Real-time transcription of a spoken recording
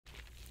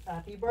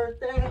Happy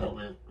birthday.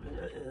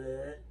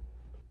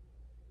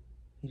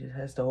 He just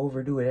has to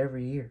overdo it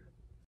every year.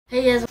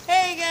 Hey guys.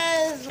 Hey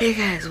guys. Hey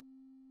guys.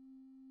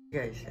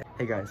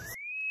 Hey guys.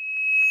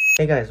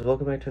 Hey guys,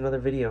 welcome back to another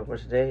video. For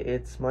today,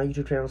 it's my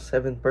YouTube channel's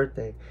 7th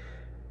birthday.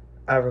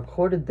 I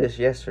recorded this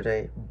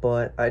yesterday,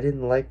 but I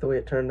didn't like the way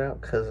it turned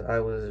out because I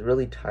was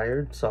really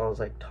tired, so I was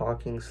like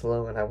talking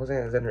slow and I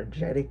wasn't as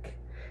energetic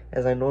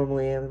as I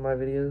normally am in my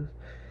videos.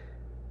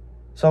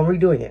 So I'm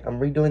redoing it. I'm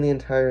redoing the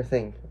entire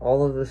thing.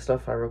 All of the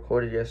stuff I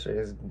recorded yesterday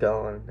is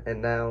gone,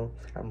 and now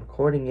I'm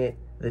recording it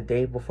the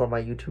day before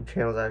my YouTube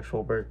channel's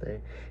actual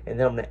birthday. And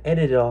then I'm gonna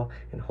edit it all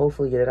and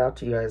hopefully get it out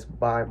to you guys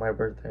by my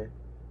birthday.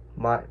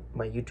 My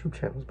YouTube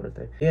channel's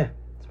birthday. Yeah,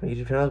 it's my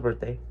YouTube channel's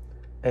birthday.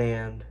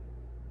 And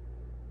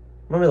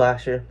remember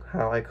last year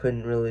how I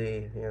couldn't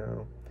really,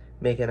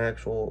 make an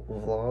actual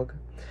vlog?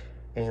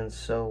 And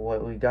so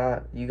what we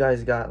got, you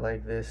guys got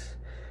like this,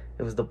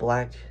 it was the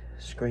black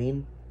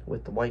screen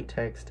with the white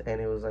text,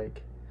 and it was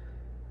like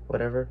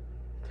whatever.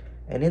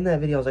 And in that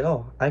video I was like,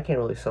 oh, I can't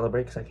really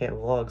celebrate because I can't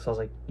vlog, so I was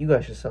like, you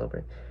guys should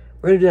celebrate.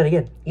 We're gonna do that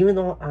again. Even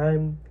though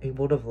I'm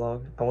able to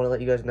vlog, I want to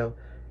let you guys know,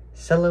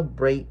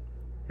 celebrate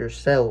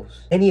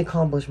yourselves. Any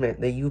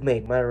accomplishment that you've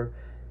made, no matter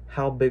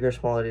how big or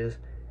small it is,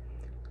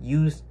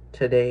 use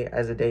today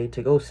as a day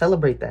to go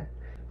celebrate that.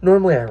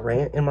 Normally I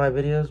rant in my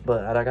videos,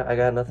 but I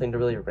got nothing to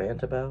really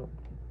rant about.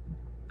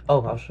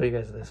 Oh, I'll show you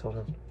guys this. Hold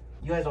on.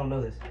 You guys don't know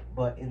this,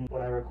 but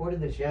when I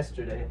recorded this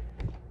yesterday,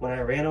 when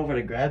I ran over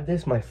to grab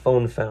this, my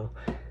phone fell.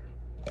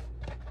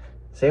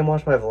 Sam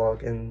watched my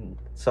vlog and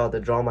saw the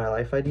Draw My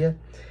Life idea,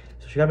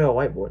 so she got me a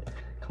whiteboard. It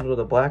comes with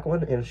a black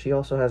one, and she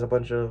also has a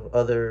bunch of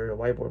other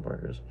whiteboard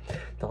markers.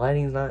 The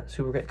lighting's not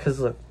super great, because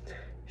look,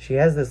 she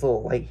has this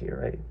little light here,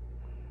 right?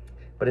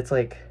 But it's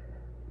like,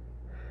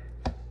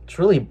 it's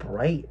really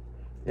bright,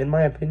 in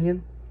my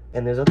opinion,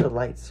 and there's other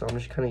lights, so I'm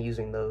just kind of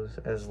using those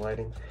as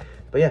lighting.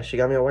 But yeah, she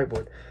got me a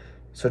whiteboard.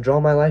 So Draw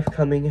My Life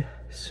coming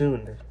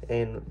soon,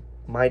 and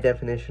my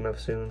definition of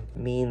soon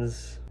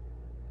means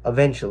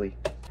eventually.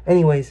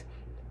 Anyways,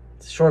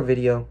 it's a short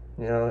video.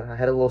 I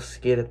had a little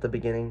skit at the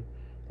beginning.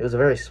 It was a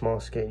very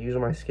small skit.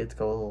 Usually my skits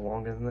go a little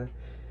longer than that.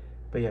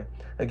 But yeah,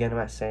 again, I'm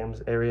at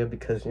Sam's area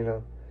because,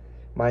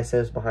 my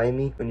set's behind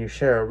me. When you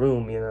share a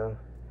room,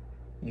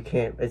 you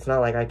can't, it's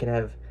not like I can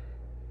have,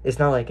 it's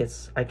not like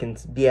I can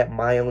be at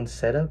my own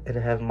setup and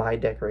have my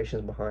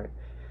decorations behind.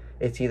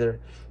 It's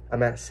either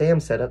I'm at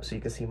Sam's setup so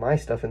you can see my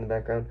stuff in the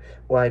background,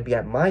 or I'd be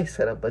at my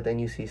setup but then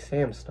you see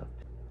Sam's stuff.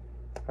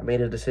 I made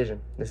a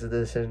decision. This is the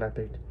decision I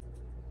picked.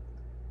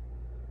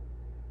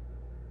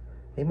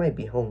 They might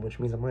be home, which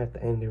means I might have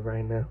to end it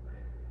right now.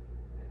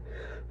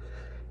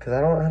 Cause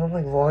I don't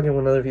like vlogging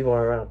when other people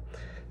are around.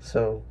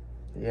 So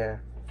yeah.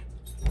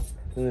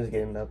 Who's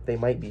getting up? They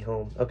might be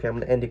home. Okay, I'm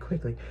gonna end it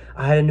quickly.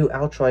 I had a new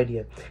outro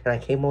idea and I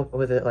came up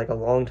with it like a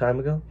long time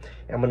ago,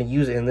 and I'm gonna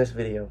use it in this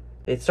video.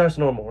 It starts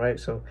normal, right?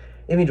 So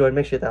if you enjoyed,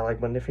 make sure you hit that like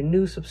button. If you're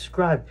new,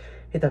 subscribe.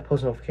 Hit that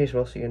post notification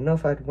bell so you're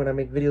notified when I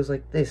make videos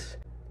like this.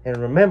 And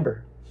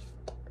remember,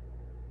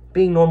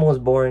 being normal is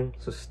boring,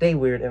 so stay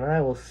weird, and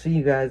I will see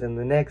you guys in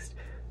the next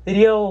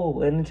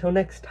video. And until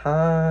next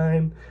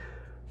time,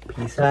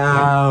 peace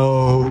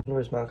out.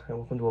 Where's Malachi?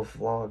 Welcome to a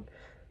vlog.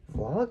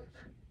 Vlog?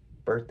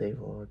 Birthday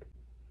vlog.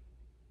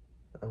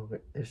 Oh,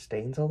 wait, there's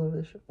stains all over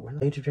this shit? My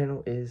YouTube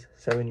channel is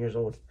 7 years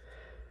old.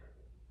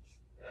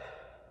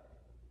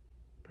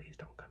 Please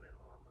don't come in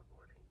while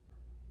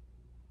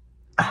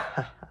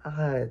I'm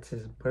recording. It's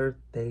his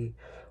birthday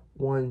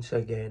once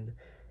again.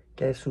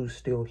 Guess who's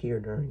still here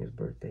during his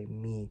birthday?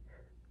 Me.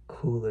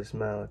 Coolest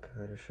Malachi,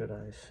 or should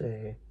I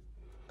say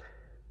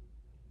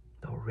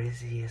the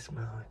rizziest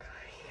Malachi.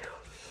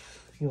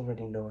 You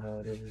already know how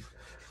it is.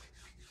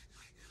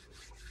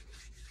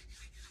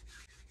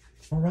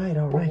 Alright,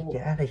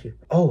 get out of here.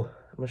 Oh,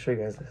 I'm gonna show you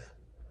guys this.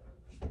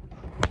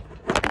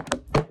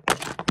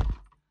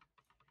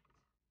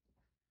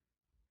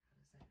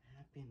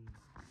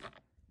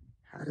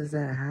 How does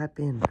that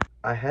happen?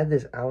 I had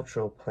this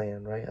outro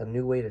plan, right? A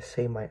new way to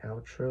say my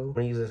outro. I'm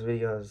gonna use this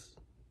video as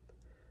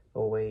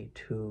a way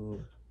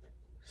to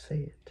say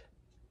it,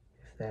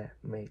 if that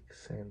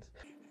makes sense.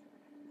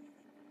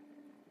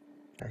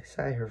 I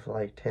sat here for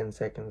like 10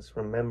 seconds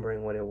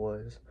remembering what it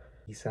was.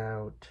 Peace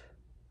out.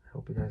 I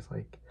hope you guys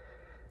like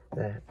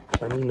that.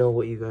 Let me know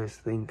what you guys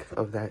think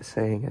of that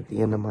saying at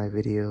the end of my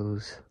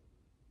videos.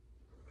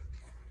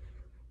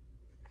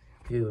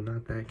 Ew,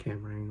 not that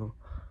camera angle.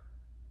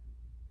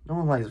 No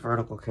one likes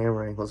vertical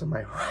camera angles, am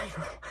I right?